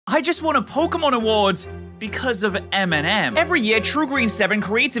I just won a Pokemon Award because of Eminem. Every year, TrueGreen7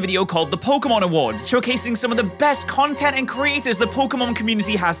 creates a video called the Pokemon Awards, showcasing some of the best content and creators the Pokemon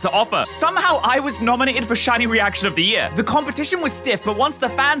community has to offer. Somehow, I was nominated for Shiny Reaction of the Year. The competition was stiff, but once the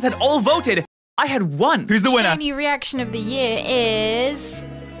fans had all voted, I had won. Who's the winner? Shiny Reaction of the Year is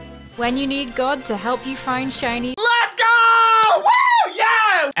when you need God to help you find shiny. Let's go! Woo!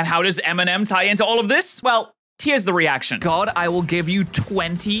 Yeah! And how does Eminem tie into all of this? Well, here's the reaction. God, I will give you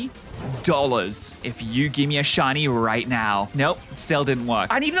 $20 if you give me a shiny right now. Nope, still didn't work.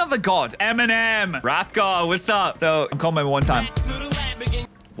 I need another god. Eminem. Rap god, what's up? So, I'm calling him one time.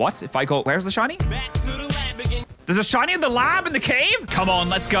 What? If I go, where's the shiny? There's a shiny in the lab, in the cave? Come on,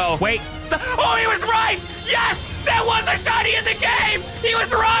 let's go. Wait. Oh, he was right! Yes! There was a shiny in the cave! He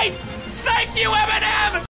was right! Thank you, Eminem!